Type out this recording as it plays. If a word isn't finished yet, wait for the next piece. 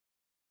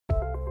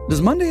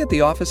Does Monday at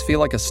the office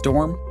feel like a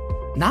storm?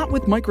 Not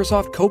with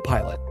Microsoft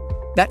Copilot.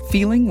 That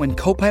feeling when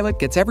Copilot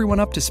gets everyone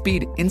up to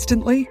speed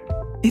instantly?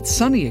 It's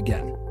sunny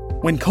again.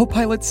 When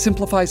Copilot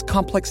simplifies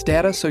complex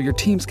data so your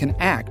teams can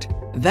act,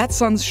 that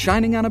sun's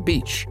shining on a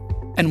beach.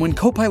 And when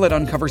Copilot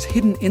uncovers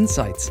hidden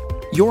insights,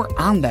 you're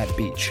on that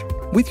beach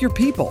with your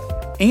people,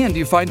 and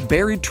you find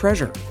buried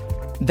treasure.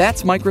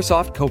 That's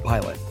Microsoft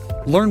Copilot.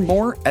 Learn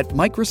more at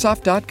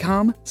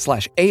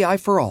Microsoft.com/AI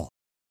for all.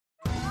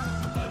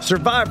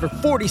 Survivor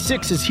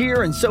 46 is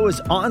here, and so is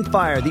On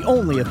Fire, the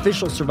only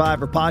official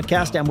Survivor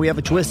podcast, and we have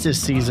a twist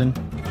this season.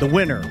 The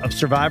winner of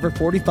Survivor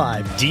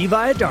 45, Dee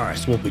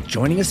Valladares, will be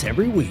joining us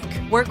every week.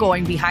 We're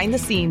going behind the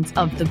scenes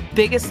of the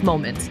biggest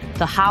moments,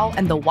 the how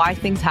and the why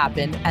things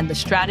happen, and the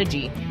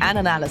strategy and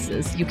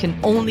analysis you can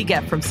only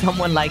get from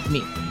someone like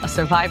me, a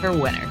Survivor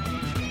winner.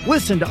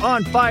 Listen to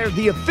On Fire,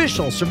 the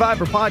official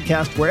Survivor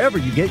podcast, wherever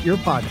you get your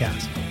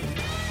podcast.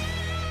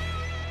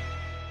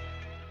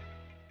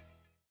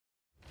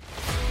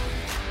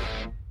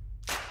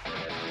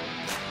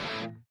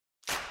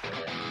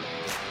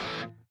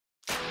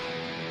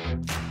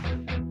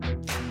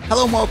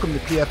 Hello and welcome to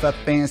PFF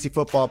Fantasy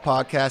Football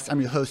Podcast. I'm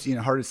your host,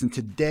 Ian Hardison.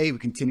 Today, we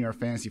continue our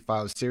Fantasy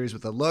Files series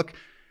with a look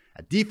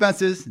at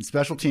defenses and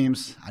special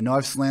teams. I know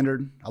I've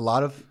slandered a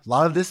lot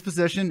of this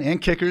position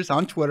and kickers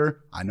on Twitter.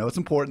 I know it's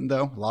important,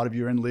 though. A lot of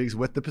you are in leagues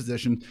with the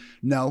position.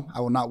 No,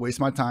 I will not waste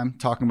my time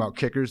talking about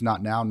kickers.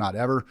 Not now, not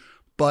ever.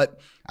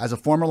 But as a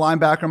former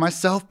linebacker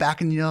myself,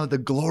 back in,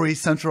 the glory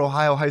Central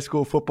Ohio high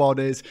school football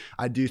days,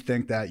 I do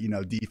think that,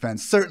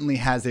 defense certainly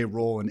has a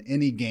role in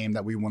any game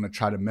that we want to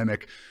try to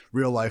mimic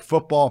real life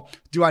football.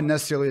 Do I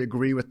necessarily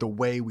agree with the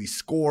way we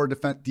score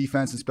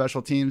defense and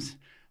special teams?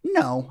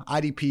 No,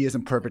 IDP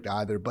isn't perfect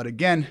either. But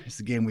again, it's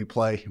the game we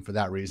play. And for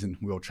that reason,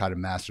 we will try to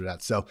master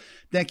that. So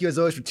thank you as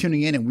always for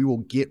tuning in, and we will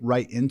get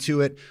right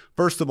into it.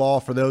 First of all,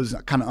 for those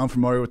kind of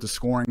unfamiliar with the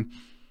scoring,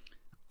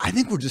 I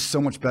think we're just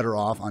so much better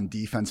off on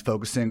defense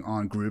focusing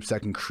on groups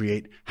that can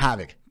create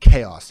havoc,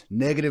 chaos,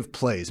 negative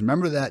plays.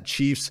 Remember that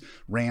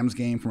Chiefs-Rams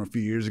game from a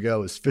few years ago?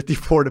 It was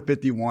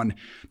 54-51.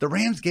 The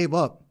Rams gave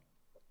up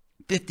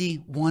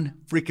 51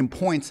 freaking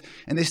points,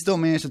 and they still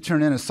managed to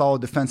turn in a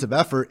solid defensive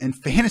effort in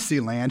fantasy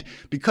land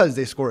because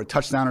they scored a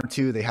touchdown or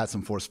two. They had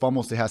some forced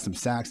fumbles. They had some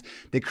sacks.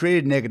 They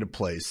created negative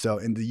plays. So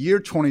in the year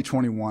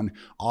 2021,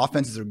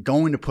 offenses are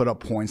going to put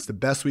up points. The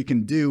best we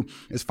can do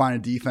is find a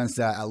defense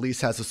that at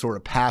least has a sort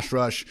of pass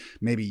rush,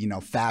 maybe,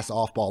 fast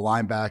off-ball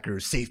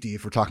linebacker, safety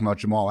if we're talking about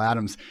Jamal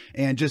Adams,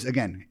 and just,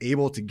 again,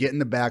 able to get in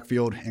the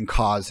backfield and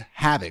cause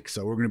havoc.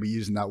 So we're going to be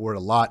using that word a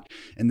lot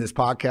in this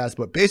podcast.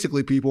 But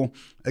basically, people,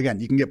 again,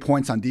 you can get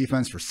points on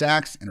defense for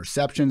sacks,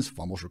 interceptions,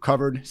 fumbles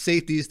recovered,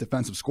 safeties,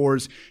 defensive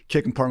scores,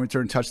 kick and punt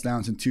return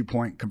touchdowns, and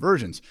 2-point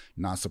conversions.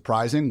 Not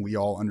surprising. We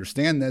all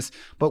understand this.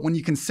 But when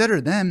you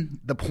consider then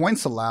the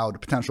points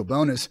allowed potential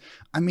bonus,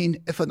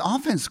 if an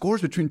offense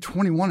scores between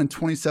 21 and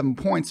 27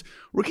 points,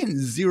 we're getting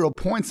 0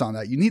 points on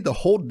that. You need to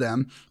hold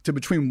them to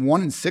between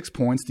 1 and 6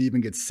 points to even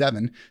get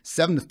 7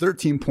 to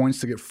 13 points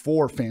to get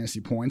 4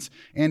 fantasy points.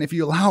 And if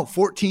you allow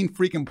 14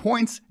 freaking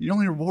points, you're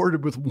only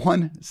rewarded with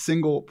 1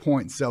 single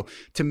point. So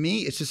to me,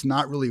 it's just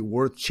not really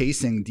worth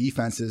chasing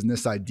defenses and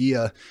this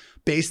idea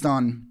based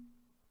on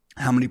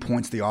how many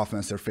points the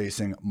offense they're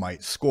facing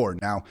might score.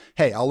 Now,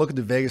 hey, I'll look at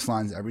the Vegas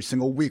lines every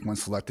single week when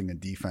selecting a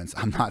defense.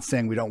 I'm not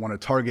saying we don't want to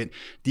target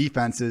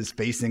defenses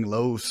facing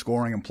low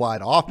scoring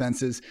implied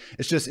offenses.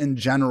 It's just in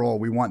general,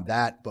 we want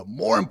that. But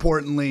more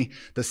importantly,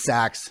 the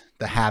sacks,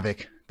 the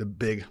havoc, the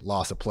big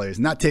loss of plays.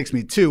 And that takes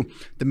me to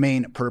the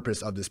main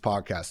purpose of this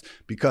podcast,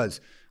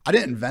 because I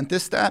didn't invent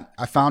this stat.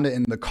 I found it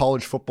in the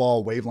college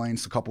football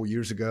wavelengths a couple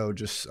years ago.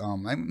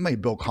 Maybe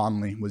Bill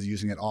Connolly was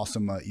using it,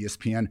 awesome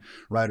ESPN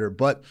writer.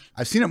 But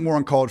I've seen it more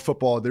in college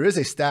football. There is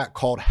a stat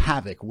called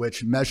havoc,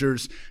 which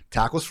measures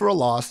tackles for a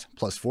loss,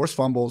 plus forced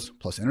fumbles,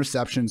 plus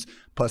interceptions,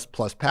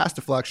 plus pass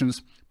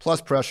deflections, plus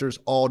pressures,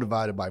 all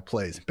divided by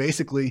plays.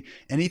 Basically,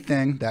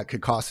 anything that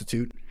could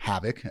constitute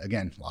havoc,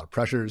 again, a lot of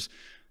pressures,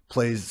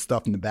 plays,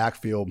 stuff in the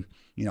backfield,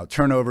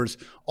 turnovers,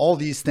 all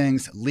these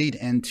things lead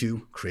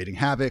into creating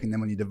havoc. And then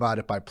when you divide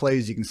it by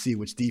plays, you can see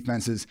which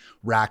defenses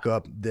rack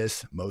up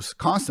this most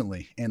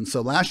constantly. And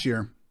so last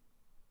year,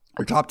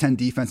 our top 10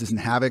 defenses in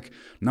havoc: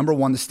 number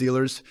 1, the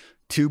Steelers;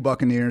 2,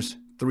 Buccaneers;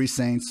 3,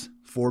 Saints;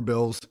 4,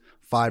 Bills;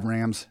 5,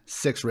 Rams;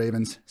 6,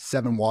 Ravens;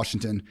 7,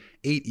 Washington;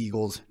 8,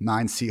 Eagles;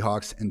 9,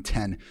 Seahawks; and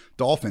 10,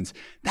 Dolphins.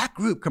 That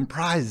group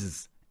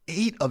comprises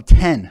 8 of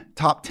 10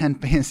 top 10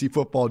 fantasy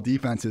football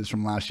defenses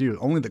from last year.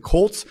 Only the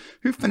Colts,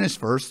 who finished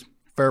first,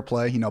 fair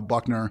play.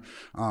 Buckner,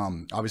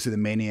 obviously the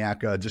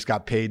maniac, just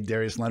got paid.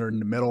 Darius Leonard in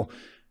the middle.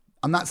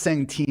 I'm not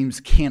saying teams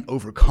can't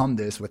overcome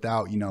this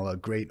without, a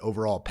great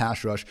overall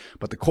pass rush,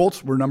 but the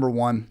Colts were number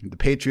 1. The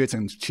Patriots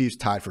and Chiefs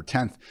tied for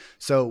 10th.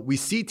 So we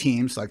see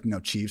teams like,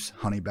 Chiefs,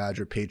 Honey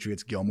Badger,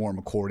 Patriots, Gilmore,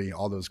 McCourty,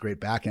 all those great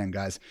back end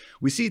guys.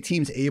 We see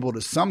teams able to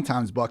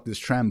sometimes buck this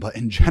trend, but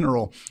in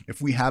general, if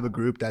we have a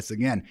group that's,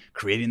 again,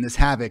 creating this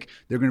havoc,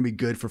 they're going to be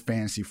good for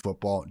fantasy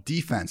football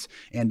defense.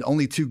 And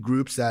only 2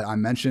 groups that I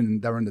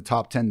mentioned that were in the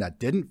top 10 that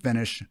didn't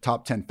finish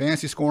top 10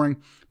 fantasy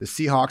scoring, The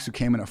Seahawks, who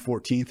came in at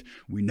 14th,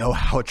 we know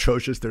how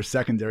atrocious their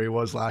secondary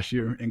was last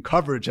year, in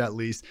coverage at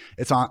least.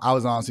 I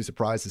was honestly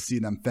surprised to see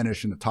them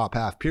finish in the top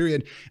half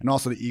period. And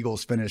also the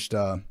Eagles finished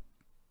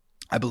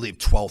I believe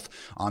 12th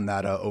on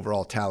that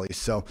overall tally.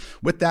 So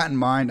with that in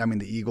mind, I mean,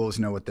 the Eagles,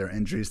 with their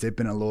injuries, they've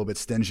been a little bit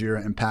stingier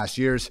in past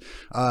years.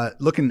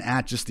 Looking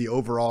at just the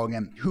overall,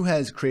 again, who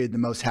has created the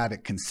most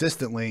havoc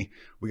consistently?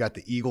 We got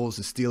the Eagles,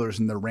 the Steelers,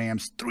 and the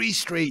Rams. 5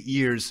 straight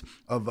years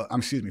of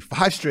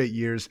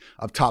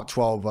top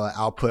 12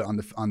 output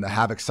on the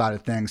havoc side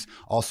of things.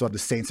 Also have the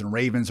Saints and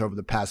Ravens over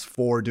the past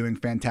 4 doing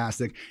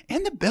fantastic.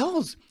 And the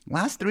Bills,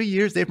 last 3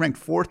 years, they've ranked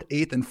 4th,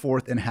 8th, and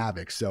 4th in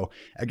havoc. So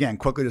again,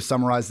 quickly to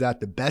summarize that,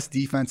 the best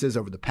defenses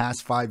over the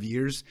past 5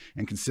 years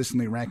and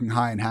consistently ranking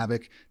high in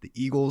havoc: the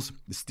Eagles,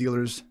 the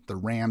Steelers, the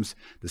Rams,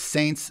 the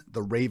Saints,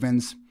 the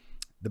Ravens,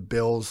 the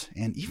Bills,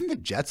 and even the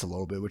Jets a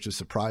little bit, which is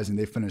surprising.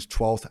 They finished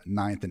 12th,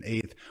 9th, and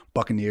 8th.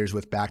 Buccaneers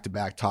with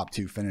back-to-back top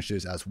 2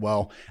 finishes as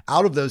well.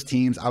 Out of those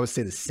teams, I would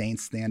say the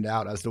Saints stand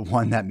out as the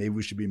one that maybe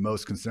we should be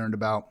most concerned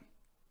about.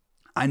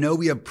 I know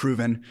we have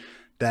proven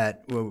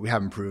that, well, we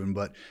haven't proven,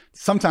 but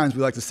sometimes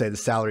we like to say the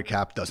salary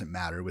cap doesn't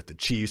matter with the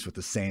Chiefs, with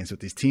the Saints, with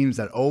these teams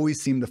that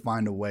always seem to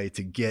find a way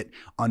to get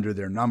under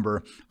their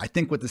number. I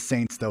think with the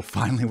Saints, though,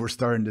 finally we're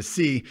starting to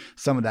see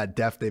some of that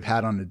depth they've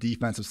had on the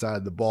defensive side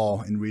of the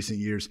ball in recent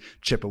years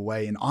chip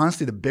away. And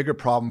honestly, the bigger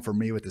problem for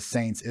me with the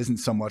Saints isn't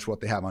so much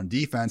what they have on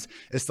defense.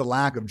 It's the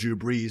lack of Drew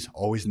Brees,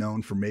 always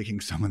known for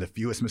making some of the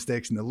fewest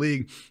mistakes in the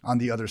league, on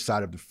the other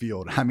side of the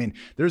field. I mean,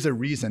 there's a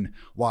reason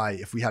why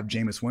if we have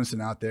Jameis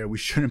Winston out there, we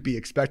shouldn't be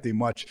expecting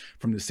much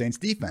from the Saints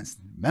defense.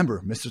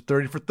 Remember, Mr.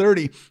 30 for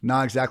 30,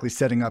 not exactly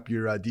setting up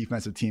your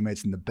defensive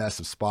teammates in the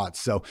best of spots.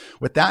 So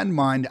with that in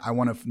mind, I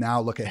want to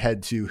now look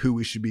ahead to who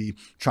we should be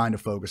trying to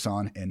focus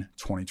on in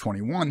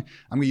 2021. I'm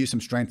going to use some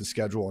strength of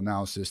schedule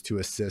analysis to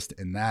assist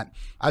in that.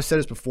 I've said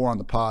this before on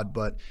the pod,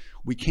 but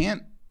we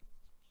can't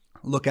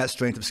look at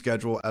strength of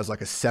schedule as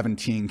like a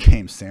 17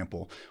 game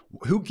sample.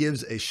 Who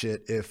gives a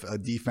shit if a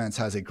defense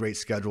has a great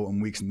schedule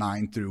in weeks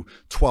 9 through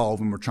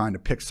 12 and we're trying to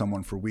pick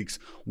someone for weeks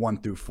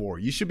 1 through 4?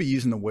 You should be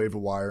using the waiver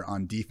wire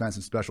on defense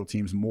and special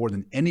teams more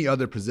than any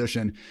other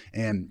position,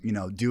 and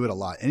do it a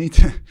lot.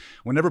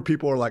 Whenever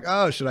people are like,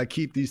 oh, should I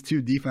keep these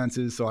 2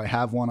 defenses so I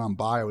have one on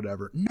bye or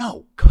whatever?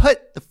 No,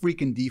 cut the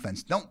freaking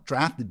defense. Don't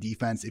draft the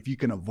defense if you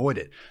can avoid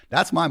it.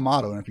 That's my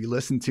motto. And if you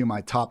listen to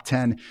my top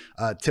 10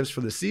 tips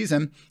for the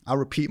season, I'll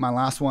repeat my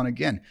last one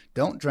again.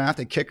 Don't draft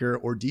a kicker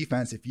or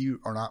defense if you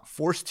are not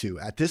forced to.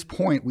 At this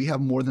point, we have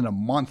more than a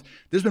month.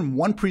 There's been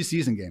 1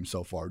 preseason game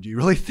so far. Do you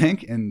really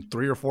think in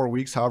 3 or 4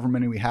 weeks, however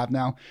many we have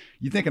now,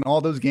 you think in all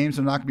those games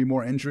there are not going to be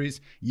more injuries?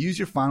 Use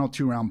your final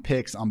 2-round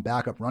picks on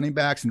backup running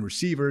backs and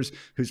receivers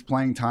whose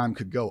playing time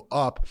could go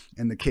up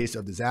in the case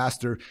of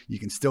disaster. You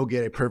can still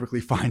get a perfectly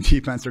fine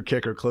defense or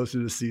kicker closer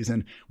to the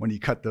season when you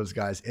cut those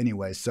guys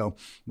anyway. So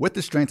with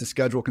the strength of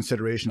schedule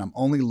consideration, I'm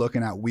only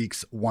looking at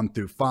weeks 1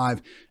 through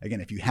 5.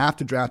 Again, if you have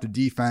to draft a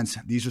defense,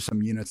 these are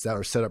some units that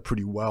are set up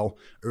pretty well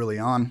early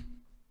on.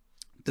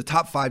 The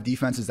top 5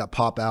 defenses that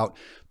pop out,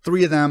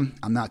 3 of them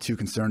I'm not too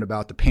concerned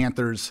about. The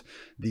Panthers,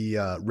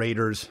 the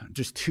Raiders,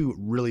 just 2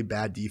 really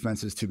bad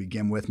defenses to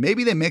begin with.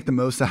 Maybe they make the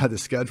most out of the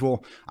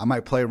schedule. I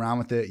might play around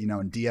with it, in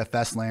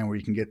DFS land where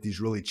you can get these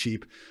really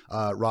cheap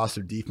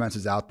roster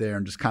defenses out there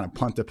and just kind of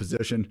punt the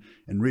position.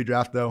 In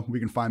redraft, though, we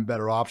can find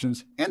better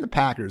options. And the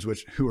Packers,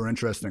 who are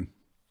interesting.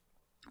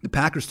 The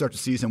Packers start the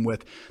season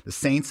with the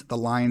Saints, the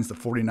Lions, the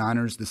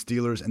 49ers, the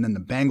Steelers, and then the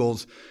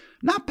Bengals.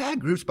 Not bad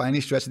groups by any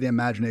stretch of the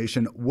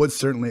imagination. Would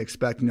certainly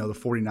expect, the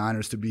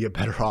 49ers to be a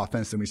better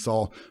offense than we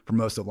saw for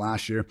most of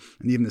last year.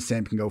 And even the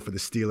same can go for the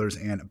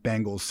Steelers and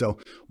Bengals. So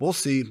we'll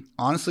see.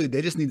 Honestly,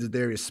 they just need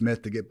Darius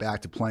Smith to get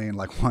back to playing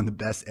like one of the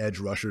best edge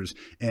rushers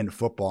in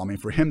football. I mean,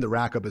 for him to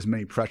rack up as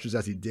many pressures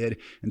as he did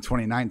in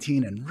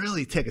 2019 and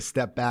really take a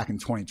step back in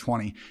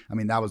 2020, I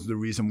mean, that was the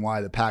reason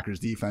why the Packers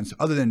defense,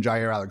 other than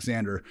Jair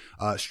Alexander,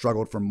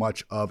 struggled for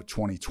much of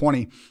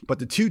 2020. But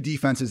the 2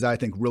 defenses that I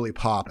think really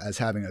pop as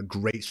having a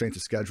great strength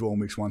of schedule in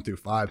weeks 1 through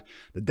 5,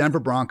 the Denver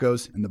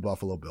Broncos and the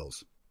Buffalo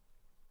Bills.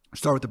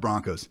 Start with the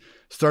Broncos.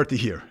 Start the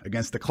year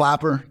against the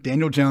Clapper,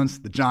 Daniel Jones,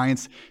 the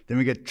Giants. Then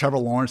we get Trevor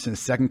Lawrence in his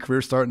 2nd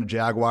career start in the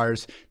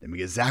Jaguars. Then we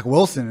get Zach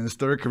Wilson in his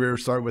 3rd career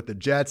start with the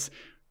Jets.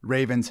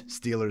 Ravens,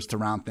 Steelers to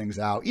round things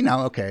out.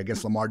 Okay,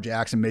 against Lamar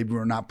Jackson, maybe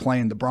we're not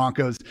playing the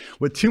Broncos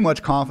with too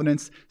much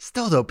confidence.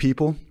 Still, though,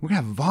 people, we're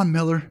going to have Von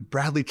Miller,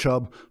 Bradley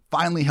Chubb,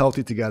 finally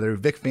healthy together.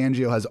 Vic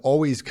Fangio has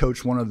always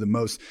coached one of the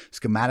most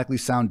schematically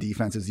sound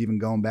defenses, even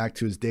going back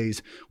to his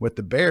days with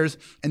the Bears.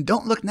 And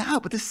don't look now,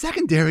 but the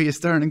secondary is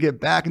starting to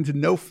get back into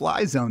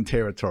no-fly zone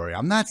territory.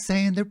 I'm not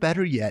saying they're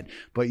better yet,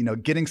 but,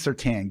 getting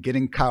Surtain,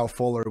 getting Kyle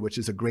Fuller, which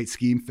is a great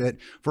scheme fit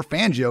for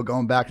Fangio,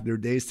 going back to their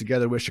days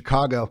together with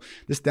Chicago,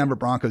 this Denver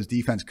Broncos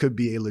defense could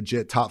be a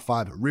legit top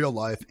 5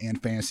 real-life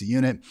and fantasy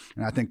unit.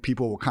 And I think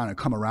people will kind of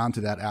come around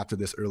to that after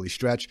this early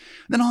stretch.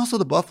 And then also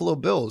the Buffalo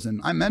Bills.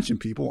 And I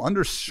mentioned people,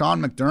 under Sean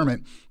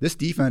McDermott, this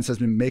defense has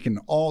been making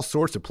all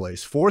sorts of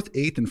plays. 4th,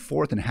 8th, and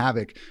 4th in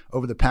havoc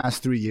over the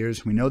past 3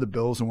 years. We know the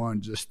Bills are one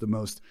of just the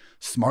most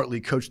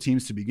smartly coached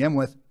teams to begin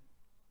with.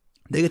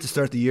 They get to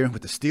start the year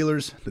with the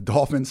Steelers, the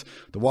Dolphins,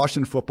 the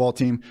Washington football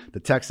team,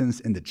 the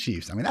Texans, and the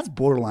Chiefs. I mean, that's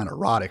borderline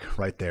erotic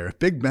right there. If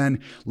Big Ben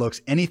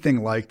looks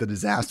anything like the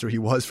disaster he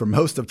was for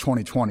most of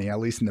 2020, at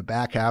least in the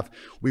back half,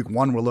 week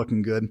 1, we're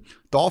looking good.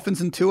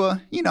 Dolphins and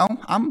Tua,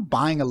 I'm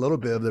buying a little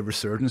bit of the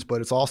resurgence, but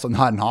it's also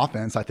not an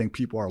offense I think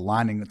people are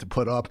lining to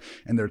put up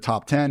in their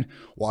top 10.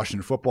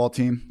 Washington football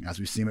team, as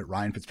we've seen with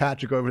Ryan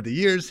Fitzpatrick over the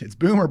years, it's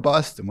boom or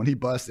bust. And when he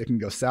busts, it can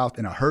go south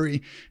in a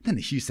hurry. Then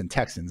the Houston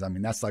Texans, I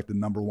mean, that's like the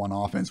number 1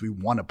 offense we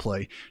want to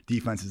play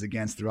defenses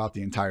against throughout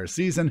the entire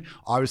season.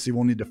 Obviously,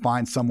 we'll need to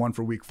find someone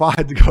for week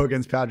 5 to go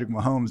against Patrick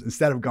Mahomes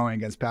instead of going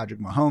against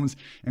Patrick Mahomes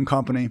and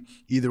company.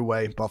 Either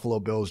way, Buffalo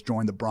Bills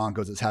join the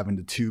Broncos as having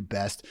the 2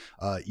 best,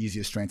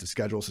 easiest strengths of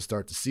schedules to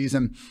start the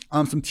season.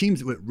 Some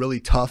teams with really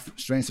tough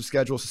strengths of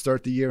schedules to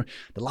start the year.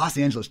 The Los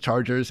Angeles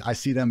Chargers, I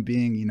see them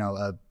being,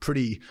 a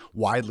pretty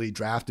widely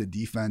drafted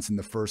defense in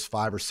the first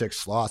 5 or 6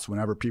 slots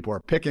whenever people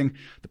are picking.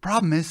 The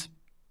problem is,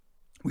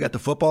 we got the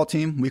football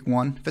team, week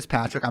 1,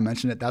 Fitzpatrick, I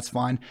mentioned it, that's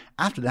fine.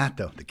 After that,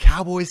 though, the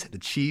Cowboys, the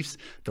Chiefs,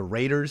 the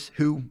Raiders,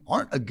 who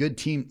aren't a good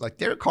team, like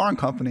Derek Carr and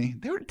company,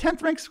 they were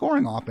 10th ranked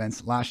scoring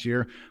offense last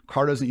year.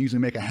 Carr doesn't usually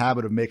make a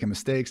habit of making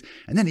mistakes.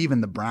 And then even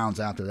the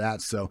Browns after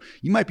that. So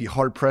you might be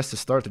hard-pressed to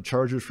start the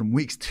Chargers from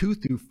weeks 2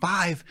 through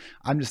 5.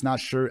 I'm just not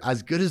sure,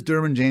 as good as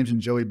Derwin James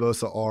and Joey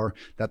Bosa are,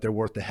 that they're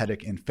worth the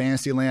headache in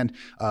fantasy land.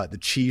 The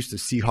Chiefs, the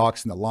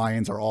Seahawks, and the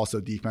Lions are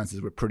also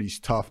defenses with pretty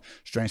tough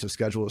strengths of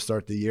schedule to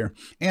start the year.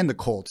 And the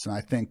Colts. And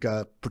I think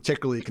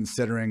particularly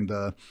considering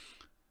the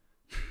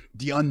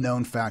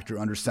unknown factor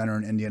under center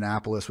in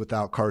Indianapolis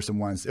without Carson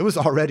Wentz, it was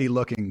already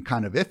looking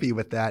kind of iffy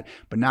with that.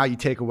 But now you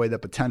take away the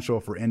potential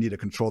for Indy to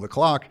control the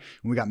clock.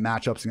 And we got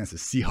matchups against the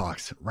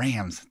Seahawks,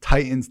 Rams,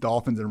 Titans,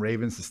 Dolphins, and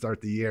Ravens to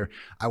start the year.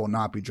 I will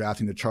not be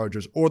drafting the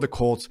Chargers or the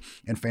Colts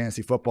in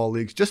fantasy football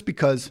leagues just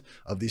because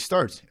of these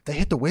starts. If they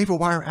hit the waiver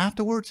wire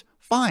afterwards,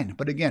 fine.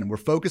 But again, we're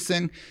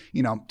focusing,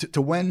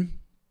 to win.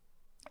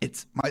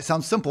 It might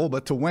sound simple,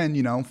 but to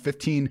win,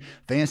 15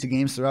 fantasy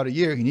games throughout a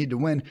year, you need to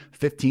win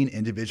 15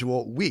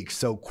 individual weeks.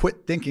 So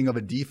quit thinking of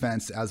a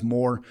defense as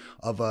more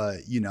of a,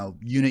 unit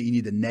you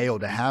need to nail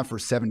to have for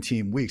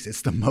 17 weeks.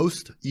 It's the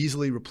most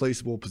easily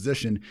replaceable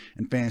position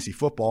in fantasy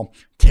football.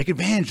 Take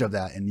advantage of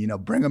that and,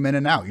 bring them in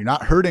and out. You're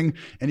not hurting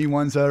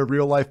anyone's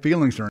real life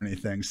feelings or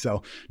anything.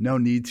 So no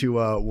need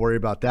to worry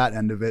about that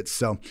end of it.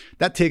 So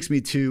that takes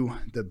me to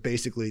the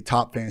basically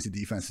top fantasy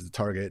defenses to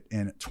target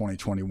in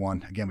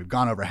 2021. Again, we've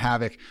gone over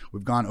havoc.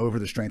 We've gone over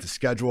the strength of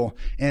schedule,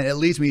 and it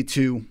leads me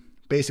to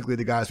basically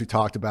the guys we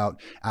talked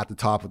about at the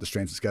top of the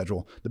strength of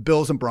schedule. The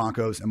Bills and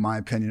Broncos, in my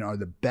opinion, are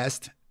the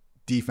best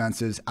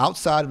defenses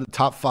outside of the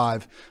top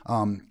 5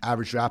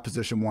 average draft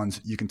position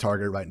ones you can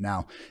target right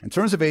now. In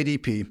terms of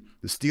ADP,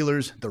 the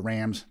Steelers, the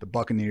Rams, the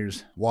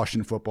Buccaneers,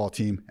 Washington football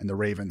team, and the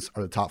Ravens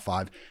are the top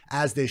 5,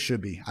 as they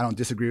should be. I don't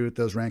disagree with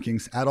those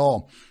rankings at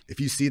all. If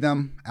you see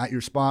them at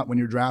your spot when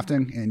you're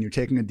drafting and you're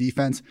taking a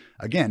defense,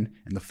 again,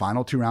 in the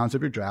final 2 rounds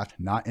of your draft,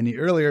 not any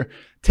earlier,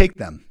 take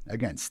them.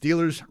 Again,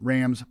 Steelers,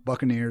 Rams,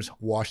 Buccaneers,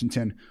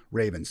 Washington,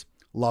 Ravens.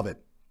 Love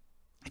it.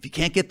 If you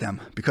can't get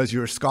them because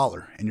you're a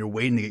scholar and you're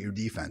waiting to get your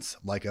defense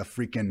like a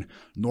freaking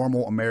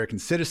normal American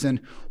citizen,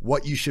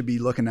 what you should be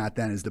looking at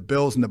then is the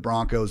Bills and the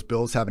Broncos.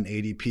 Bills have an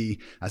ADP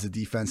as a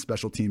defense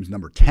special teams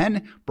number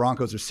 10.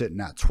 Broncos are sitting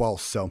at 12th.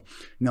 So,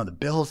 the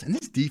Bills and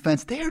this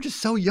defense, they are just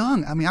so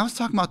young. I mean, I was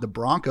talking about the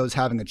Broncos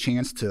having a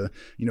chance to,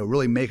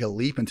 really make a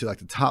leap into like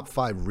the top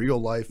 5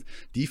 real life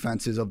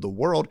defenses of the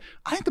world.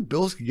 I think the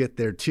Bills could get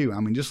there too. I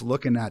mean, just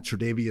looking at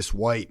Tre'Davious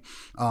White,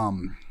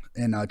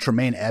 and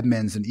Tremaine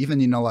Edmonds, and even,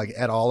 like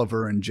Ed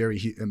Oliver and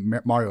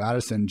Mario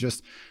Addison,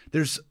 just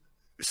there's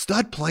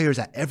stud players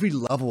at every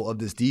level of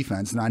this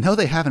defense. And I know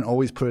they haven't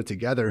always put it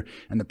together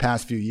in the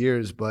past few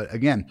years, but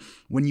again,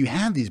 when you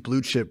have these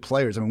blue chip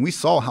players, I mean, we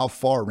saw how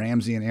far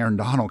Ramsey and Aaron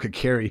Donald could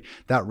carry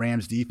that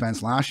Rams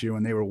defense last year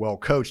when they were well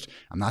coached.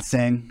 I'm not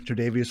saying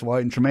Tre'Davious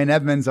White and Tremaine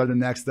Edmonds are the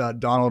next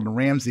Donald and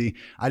Ramsey.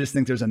 I just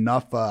think there's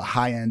enough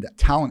high-end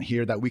talent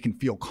here that we can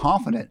feel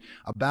confident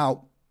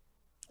about.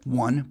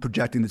 1,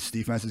 projecting this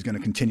defense is going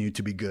to continue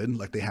to be good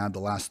like they had the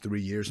last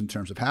 3 years in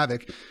terms of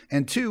havoc.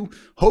 And 2,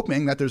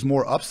 hoping that there's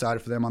more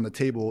upside for them on the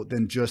table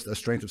than just a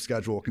strength of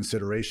schedule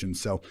consideration.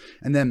 So,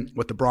 and then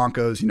with the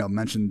Broncos,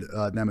 mentioned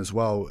them as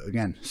well.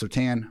 Again,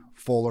 Surtain,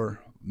 Fuller,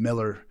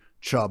 Miller,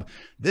 Chubb.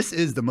 This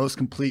is the most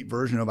complete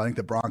version of, I think,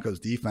 the Broncos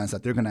defense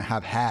that they're going to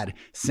have had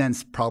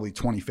since probably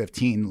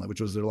 2015, which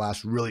was their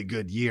last really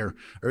good year,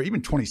 or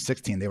even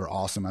 2016. They were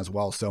awesome as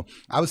well. So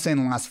I would say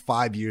in the last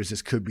 5 years,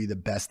 this could be the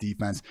best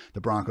defense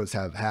the Broncos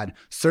have had.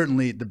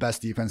 Certainly the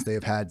best defense they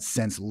have had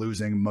since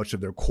losing much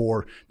of their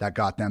core that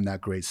got them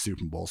that great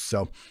Super Bowl.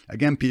 So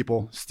again,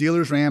 people,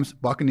 Steelers, Rams,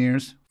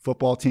 Buccaneers,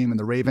 football team and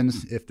the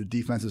Ravens if the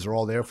defenses are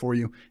all there for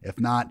you. If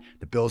not,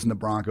 the Bills and the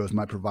Broncos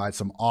might provide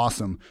some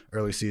awesome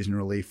early season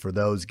relief for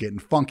those getting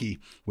funky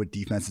with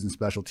defenses and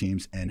special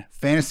teams in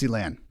fantasy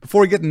land.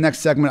 Before we get to the next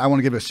segment, I want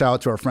to give a shout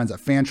out to our friends at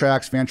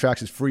Fantrax.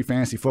 Fantrax is free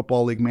fantasy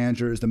football league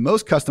manager, is the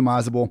most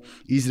customizable,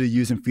 easy to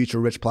use and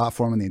feature-rich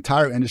platform in the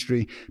entire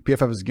industry.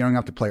 PFF is gearing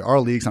up to play our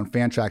leagues on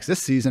Fantrax this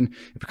season.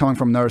 If you're coming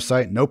from another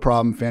site, no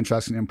problem.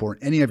 Fantrax can import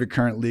any of your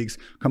current leagues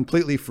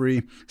completely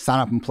free. Sign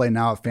up and play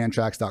now at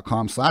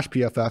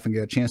fantrax.com/PFF and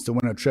get a chance to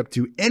win a trip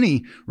to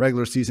any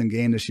regular season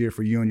game this year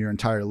for you and your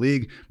entire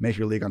league. Make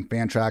your league on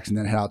Fantrax and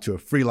then head out to a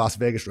free Las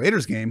Vegas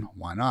Raiders game.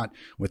 Why not?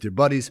 With your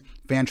buddies.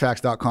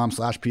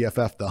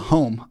 Fantrax.com/PFF, the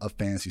home of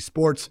fantasy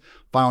sports.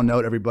 Final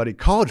note, everybody,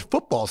 college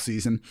football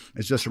season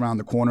is just around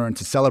the corner, and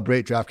to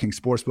celebrate, DraftKings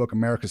Sportsbook,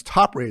 America's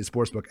top-rated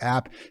sportsbook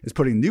app, is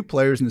putting new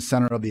players in the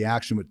center of the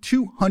action with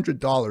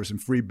 $200 in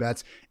free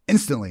bets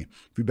instantly.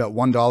 If you bet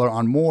 $1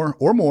 on more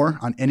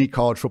on any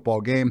college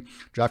football game,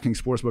 DraftKings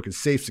Sportsbook is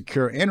safe,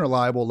 secure, and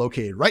reliable,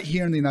 located right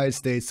here in the United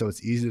States, so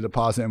it's easy to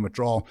deposit and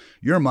withdraw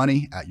your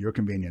money at your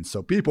convenience.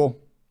 So people,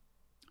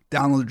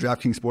 download the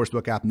DraftKings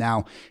Sportsbook app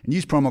now and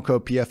use promo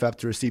code PFF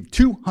to receive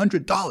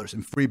 $200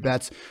 in free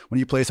bets when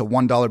you place a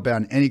 $1 bet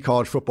on any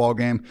college football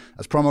game.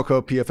 That's promo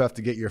code PFF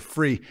to get your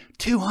free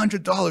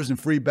 $200 in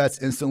free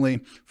bets instantly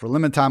for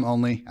limited time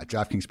only at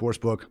DraftKings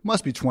Sportsbook.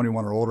 Must be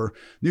 21 or older.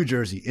 New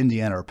Jersey,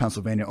 Indiana, or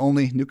Pennsylvania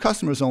only. New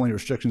customers only.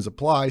 Restrictions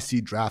apply.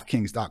 See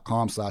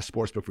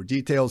DraftKings.com/sportsbook for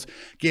details.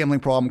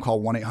 Gambling problem?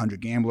 Call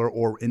 1-800-GAMBLER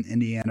or in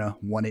Indiana,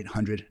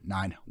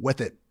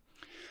 1-800-9-WITH-IT.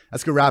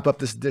 That's going to wrap up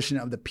this edition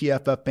of the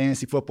PFF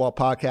Fantasy Football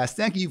Podcast.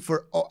 Thank you,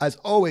 as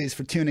always,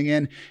 for tuning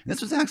in. And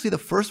this was actually the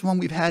first one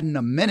we've had in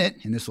a minute,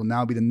 and this will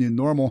now be the new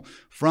normal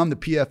from the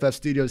PFF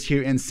studios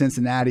here in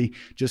Cincinnati.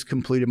 Just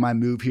completed my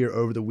move here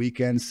over the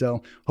weekend,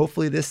 so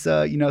hopefully this,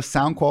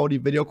 sound quality,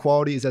 video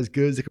quality is as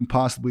good as it can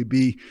possibly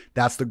be.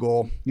 That's the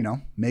goal,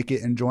 make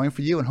it enjoying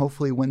for you and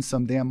hopefully win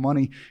some damn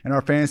money in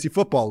our fantasy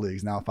football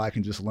leagues. Now, if I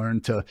can just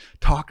learn to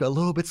talk a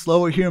little bit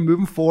slower here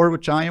moving forward,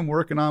 which I am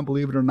working on,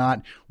 believe it or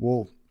not,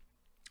 we'll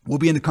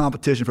be in the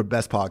competition for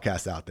best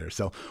podcasts out there.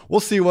 So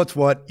we'll see what's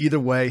what. Either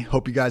way,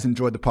 hope you guys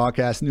enjoyed the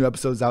podcast. New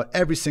episodes out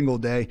every single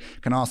day.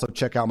 You can also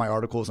check out my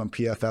articles on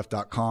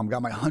pff.com.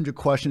 Got my 100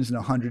 questions in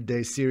a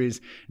 100-day series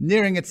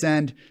nearing its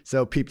end.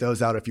 So peep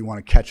those out if you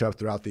want to catch up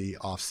throughout the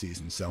off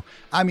season. So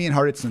I'm Ian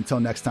Hartitz. Until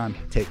next time,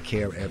 take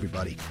care,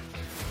 everybody.